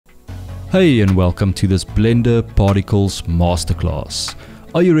Hey and welcome to this Blender Particles Masterclass.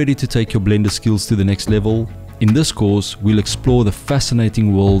 Are you ready to take your Blender skills to the next level? In this course, we'll explore the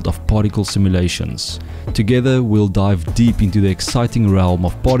fascinating world of particle simulations. Together, we'll dive deep into the exciting realm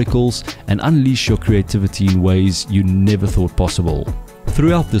of particles and unleash your creativity in ways you never thought possible.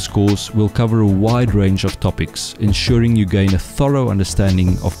 Throughout this course, we'll cover a wide range of topics, ensuring you gain a thorough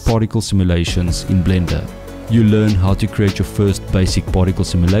understanding of particle simulations in Blender. You learn how to create your first basic particle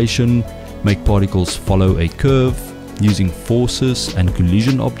simulation, make particles follow a curve, using forces and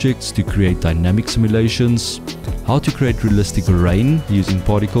collision objects to create dynamic simulations, how to create realistic rain using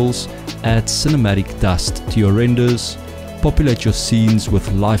particles, add cinematic dust to your renders, populate your scenes with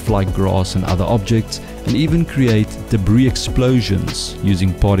lifelike grass and other objects, and even create debris explosions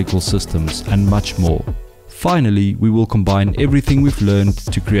using particle systems, and much more. Finally, we will combine everything we've learned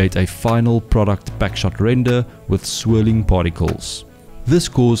to create a final product backshot render with swirling particles. This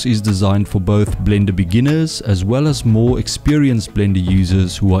course is designed for both Blender beginners as well as more experienced Blender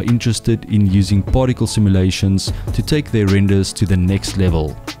users who are interested in using particle simulations to take their renders to the next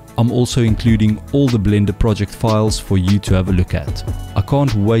level. I'm also including all the Blender project files for you to have a look at. I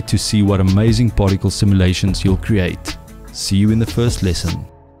can't wait to see what amazing particle simulations you'll create. See you in the first lesson.